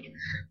I like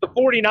the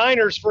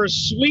 49ers for a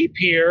sweep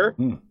here.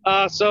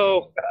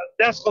 So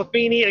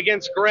Desclafini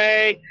against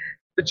Gray.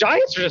 The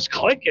Giants are just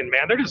clicking,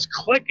 man. They're just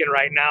clicking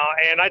right now,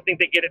 and I think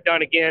they get it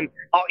done again.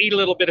 I'll eat a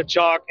little bit of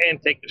chalk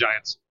and take the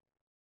Giants.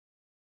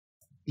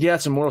 Yeah,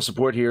 some moral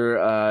support here.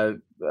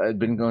 I'd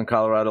been going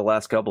Colorado the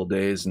last couple of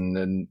days, and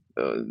then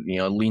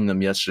leaned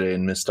them yesterday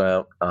and missed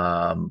out.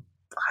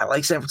 I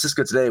like San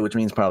Francisco today, which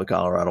means probably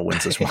Colorado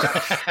wins this one.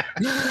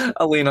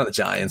 I'll lean on the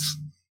Giants.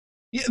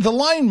 Yeah, the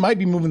line might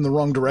be moving the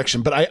wrong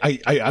direction, but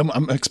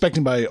I'm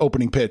expecting by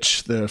opening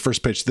pitch, the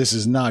first pitch, this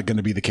is not going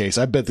to be the case.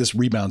 I bet this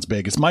rebounds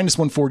big. It's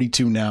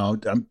 -142 now.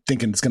 I'm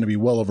thinking it's going to be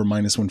well over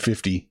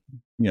 -150.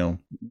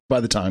 By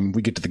the time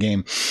we get to the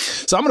game.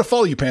 So I'm going to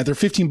follow you, Panther.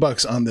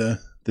 $15 on the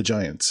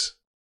Giants.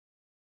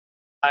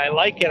 I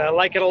like it. I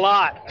like it a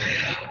lot.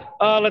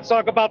 Let's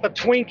talk about the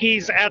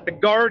Twinkies at the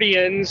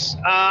Guardians.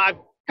 I've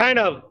kind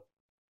of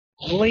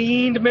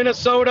leaned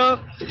Minnesota.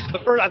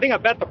 I think I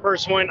bet the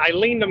first one. I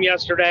leaned them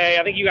yesterday.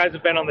 I think you guys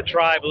have been on the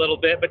Tribe a little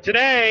bit, but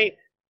today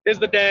is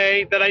the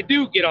day that I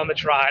do get on the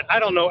Tribe. I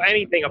don't know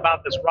anything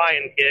about this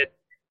Ryan kid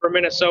for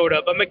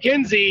Minnesota, but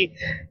McKenzie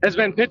has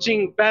been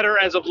pitching better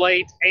as of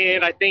late,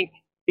 and I think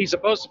he's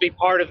supposed to be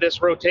part of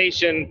this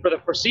rotation for the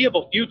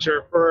foreseeable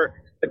future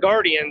for the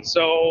Guardians.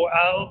 So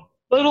a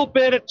little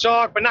bit of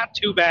chalk, but not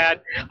too bad.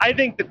 I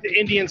think that the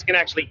Indians can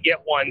actually get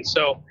one,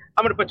 so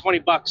I'm going to put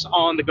 $20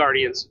 on the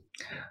Guardians.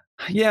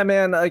 Yeah,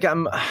 man. Like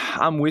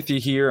I'm with you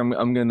here.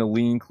 I'm going to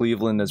lean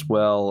Cleveland as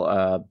well.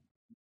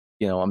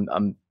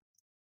 I'm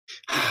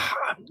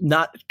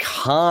not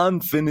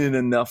confident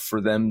enough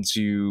for them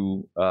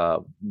to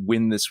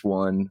win this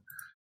one.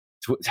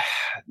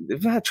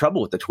 They've had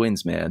trouble with the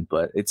Twins, man,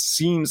 but it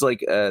seems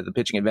like the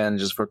pitching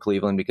advantage is for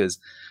Cleveland because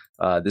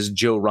this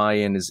Joe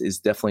Ryan is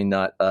definitely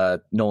not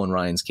Nolan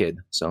Ryan's kid.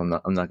 So I'm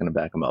not going to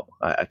back him up.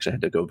 I actually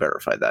had to go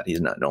verify that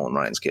he's not Nolan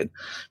Ryan's kid.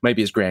 Might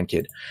be his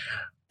grandkid.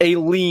 A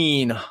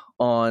lean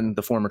on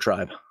the former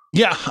Tribe.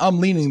 Yeah, I'm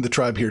leaning the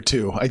Tribe here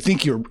too. I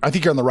think you're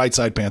on the right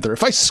side, Panther.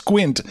 If I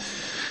squint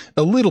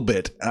a little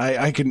bit,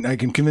 I can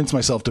convince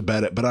myself to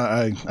bet it, but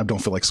I don't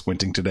feel like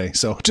squinting today.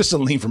 So just a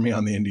lean for me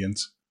on the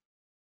Indians.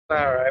 All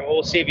right, well,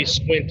 we'll see if you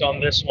squint on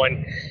this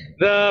one.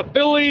 The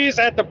Phillies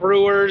at the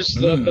Brewers.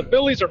 The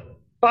Phillies are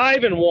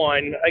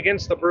 5-1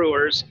 against the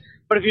Brewers.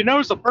 But if you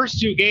notice, the first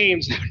 2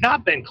 games have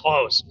not been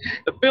close.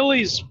 The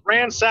Phillies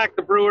ransacked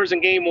the Brewers in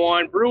Game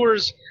 1.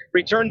 Brewers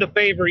returned the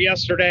favor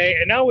yesterday,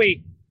 and now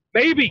we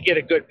maybe get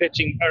a good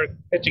pitching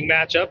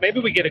matchup. Maybe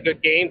we get a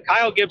good game.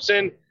 Kyle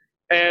Gibson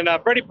and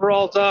Freddie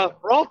Peralta.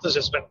 Peralta's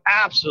just been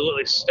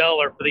absolutely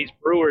stellar for these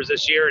Brewers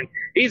this year, and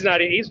he's their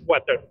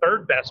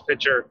 3rd best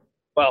pitcher.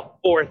 Well,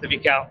 4th if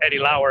you count Eddie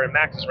Lauer in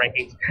Max's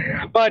rankings.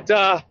 But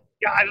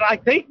I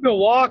think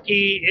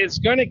Milwaukee is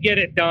going to get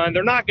it done.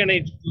 They're not going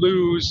to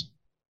lose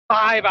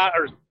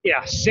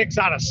 6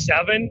 out of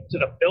 7 to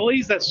the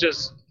Phillies. I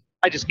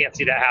just can't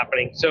see that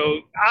happening. So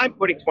I'm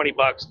putting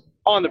 $20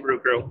 on the Brew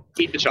Crew.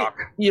 Eat the chalk.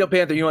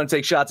 Panther, you want to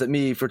take shots at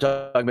me for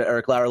talking about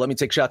Eric Lauer. Let me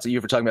take shots at you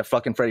for talking about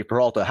fucking Freddie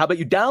Peralta. How about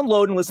you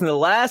download and listen to the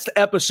last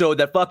episode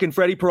that fucking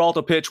Freddie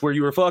Peralta pitched where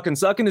you were fucking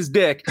sucking his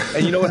dick,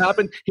 and you know what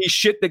happened? He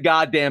shit the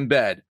goddamn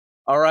bed.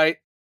 All right?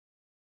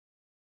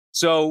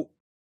 So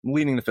I'm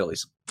leaning the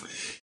Phillies.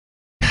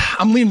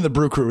 I'm leaning the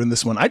Brew Crew in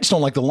this one. I just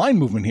don't like the line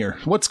movement here.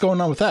 What's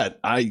going on with that?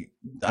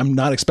 I'm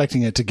not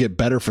expecting it to get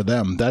better for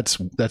them. That's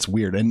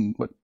weird. And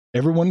what,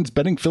 everyone's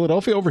betting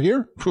Philadelphia over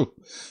here? Whew,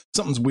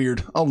 something's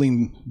weird. I'll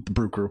lean the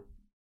Brew Crew.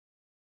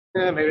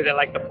 Maybe they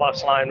like the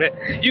plus line.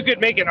 You could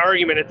make an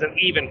argument it's an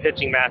even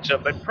pitching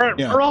matchup, but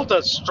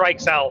Peralta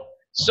strikes out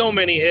so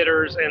many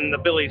hitters, and the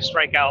Phillies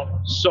strike out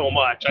so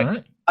much.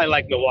 I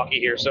like Milwaukee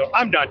here, so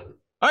I'm done.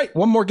 All right,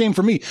 one more game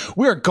for me.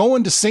 We are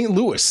going to St.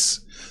 Louis.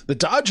 The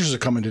Dodgers are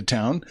coming to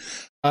town.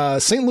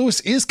 St. Louis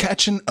is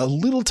catching a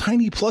little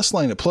tiny plus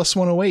line at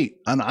 +108,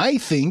 and I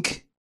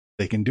think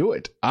they can do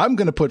it. I'm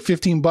going to put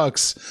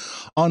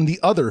 $15 on the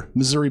other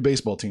Missouri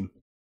baseball team.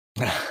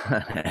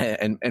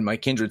 and my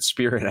kindred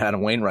spirit,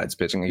 Adam Wainwright's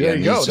pitching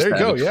again. There you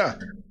go. Yeah.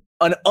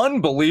 an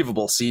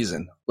unbelievable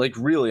season. Like,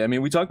 really, I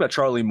mean, we talk about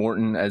Charlie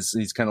Morton as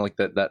he's kind of like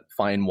that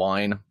fine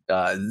wine.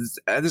 This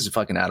is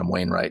fucking Adam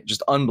Wainwright.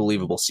 Just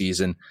unbelievable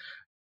season.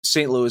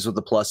 St. Louis with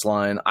the plus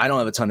line. I don't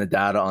have a ton of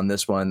data on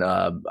this one.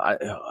 I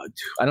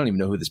don't even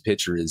know who this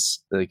pitcher is.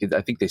 Like,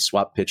 I think they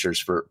swapped pitchers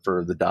for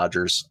the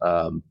Dodgers.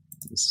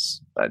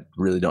 I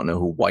really don't know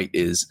who White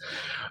is.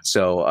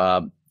 So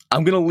I'm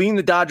going to lean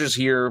the Dodgers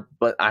here,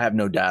 but I have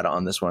no data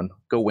on this one.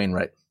 Go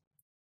Wainwright.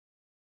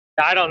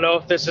 I don't know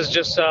if this is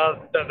just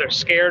they're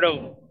scared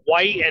of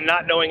White and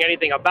not knowing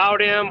anything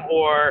about him,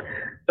 or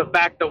the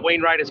fact that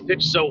Wainwright has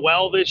pitched so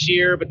well this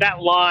year. But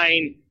that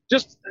line,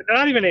 just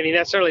not even any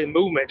necessarily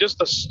movement, just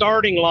the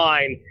starting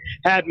line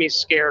had me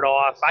scared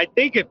off. I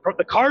think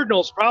the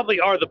Cardinals probably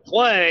are the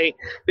play,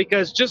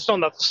 because just on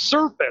the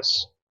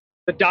surface,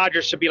 the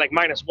Dodgers should be like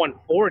minus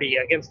 140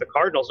 against the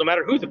Cardinals, no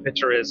matter who the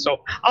pitcher is. So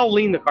I'll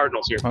lean the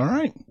Cardinals here. All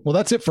right. Well,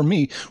 that's it for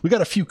me. We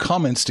got a few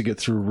comments to get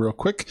through real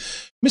quick.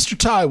 Mr.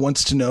 Ty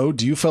wants to know,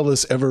 do you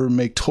fellas ever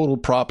make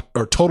total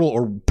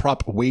or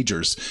prop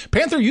wagers?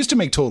 Panther used to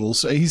make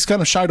totals. He's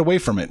kind of shied away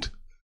from it.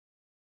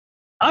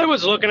 I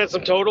was looking at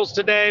some totals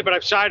today, but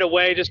I've shied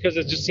away just because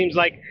it just seems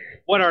like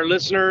what our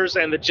listeners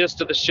and the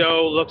gist of the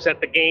show looks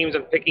at the games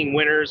and picking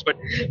winners. But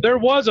there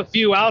was a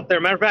few out there.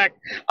 Matter of fact,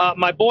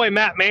 my boy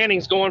Matt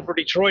Manning's going for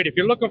Detroit. If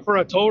you're looking for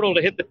a total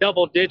to hit the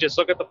double digits,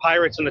 look at the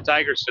Pirates and the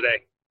Tigers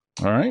today.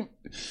 All right.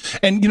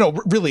 And,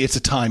 really, it's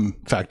a time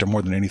factor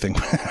more than anything.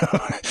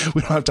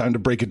 We don't have time to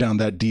break it down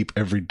that deep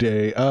every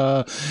day.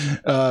 Hammerboy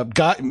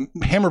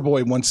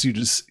wants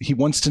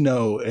to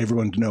know,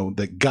 everyone to know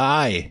that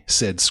Guy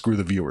said, screw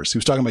the viewers. He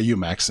was talking about you,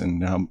 Max,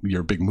 and how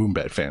you're a big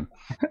Moonbat fan.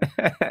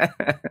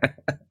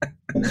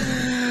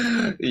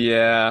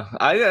 Yeah.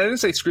 I didn't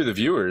say screw the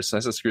viewers. I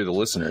said screw the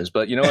listeners.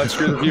 But you know what?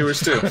 Screw the viewers,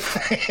 too.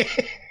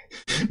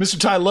 Mr.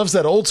 Ty loves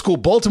that old school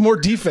Baltimore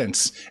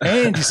defense.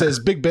 And he says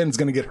Big Ben's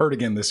going to get hurt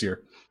again this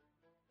year.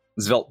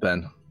 Svelte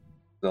Ben.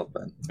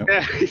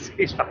 Yeah,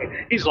 he's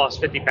fine. He's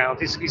lost 50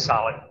 pounds. He's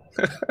solid.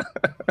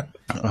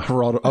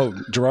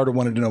 Gerardo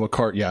wanted to know a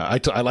card. Yeah,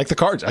 I like the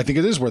cards. I think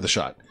it is worth a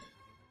shot.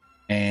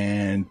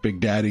 And Big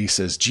Daddy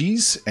says,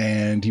 geez.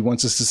 And he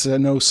wants us to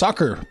know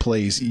soccer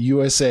plays.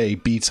 USA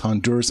beats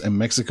Honduras and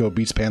Mexico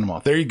beats Panama.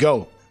 There you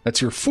go.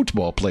 That's your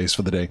football plays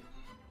for the day.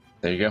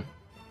 There you go.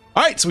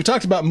 All right, so we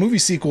talked about movie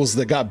sequels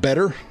that got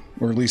better,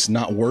 or at least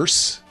not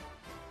worse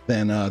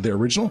than their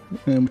original.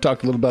 And we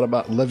talked a little bit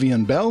about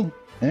Le'Veon Bell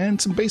and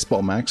some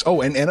baseball, Max.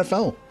 Oh, and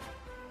NFL.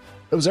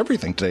 That was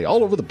everything today,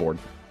 all over the board.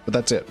 But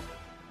that's it.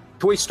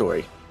 Toy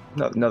Story,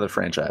 another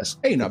franchise.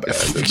 Hey, not bad.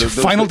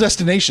 Final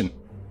Destination.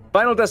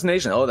 Final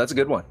Destination. Oh, that's a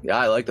good one. Yeah,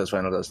 I like those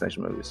Final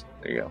Destination movies.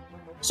 There you go.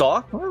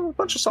 Saw? Well, a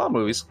bunch of Saw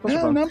movies.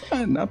 Yeah,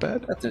 not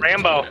bad.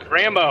 Rambo.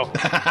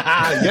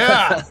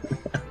 Yeah.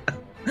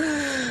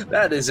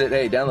 That is it.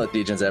 Hey, download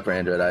the Gens app for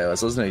Android,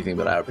 iOS. Listen to anything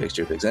but our picks,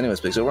 your picks,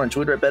 anyways picks. Over on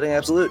Twitter at Betting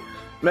Absolute. No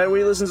matter where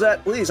you listen to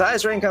that, please,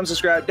 highest rating, come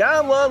subscribe,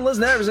 download, and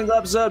listen to every single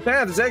episode.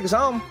 Panther, take us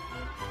home.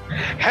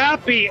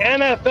 Happy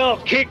NFL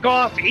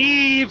kickoff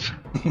eve.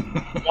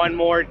 One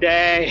more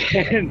day,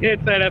 and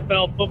it's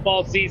NFL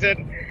football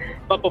season.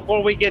 But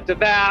before we get to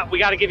that, we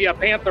got to give you a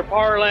Panther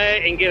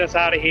parlay and get us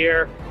out of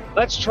here.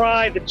 Let's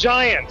try the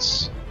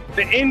Giants,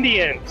 the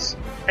Indians,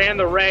 and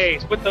the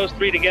Rays. Put those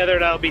three together.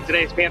 That'll be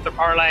today's Panther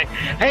parlay.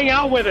 Hang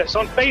out with us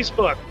on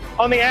Facebook,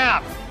 on the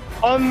app,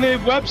 on the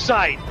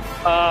website.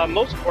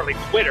 Most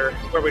importantly, Twitter,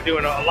 where we're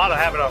doing a lot of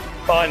having a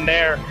fun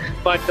there.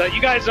 But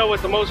you guys know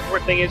what the most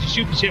important thing is. You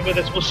shoot the shit with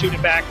us. We'll shoot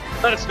it back.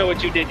 Let us know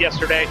what you did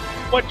yesterday,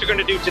 what you're going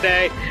to do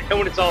today. And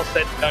when it's all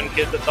said and done,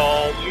 kids, it's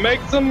all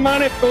make some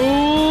money,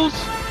 fools.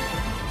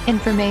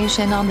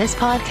 Information on this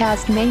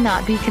podcast may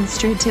not be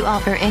construed to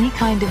offer any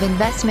kind of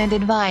investment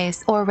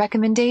advice or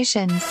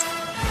recommendations.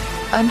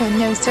 Under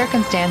no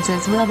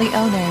circumstances will the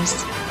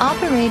owners,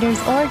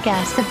 operators, or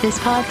guests of this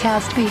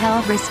podcast be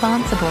held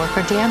responsible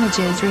for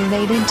damages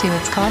related to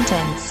its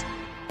contents.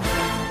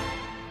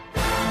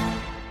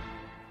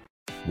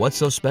 What's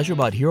so special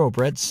about Hero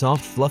Bread's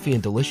soft, fluffy,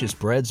 and delicious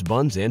breads,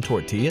 buns, and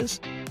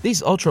tortillas?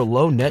 These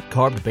ultra-low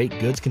net-carb baked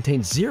goods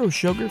contain zero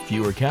sugar,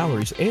 fewer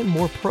calories, and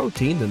more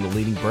protein than the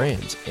leading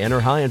brands, and are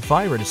high in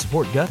fiber to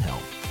support gut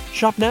health.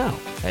 Shop now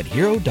at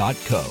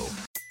Hero.co.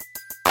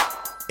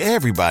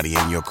 Everybody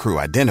in your crew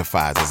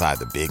identifies as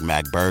either Big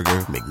Mac Burger,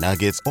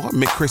 McNuggets, or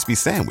McCrispy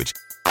Sandwich.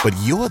 But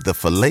you're the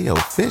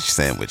Filet-O-Fish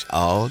Sandwich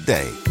all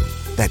day.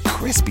 That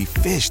crispy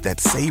fish, that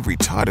savory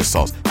tartar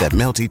sauce, that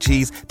melty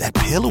cheese, that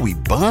pillowy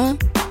bun.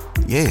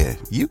 Yeah,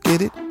 you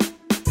get it.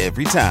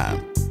 Every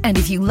time. And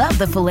if you love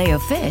the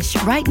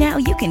Filet-O-Fish, right now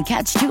you can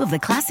catch two of the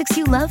classics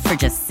you love for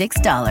just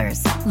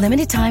 $6.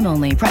 Limited time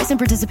only. Price and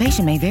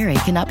participation may vary.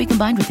 Cannot be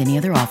combined with any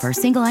other offer.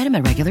 Single item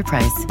at regular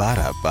price.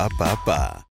 Ba-da-ba-ba-ba.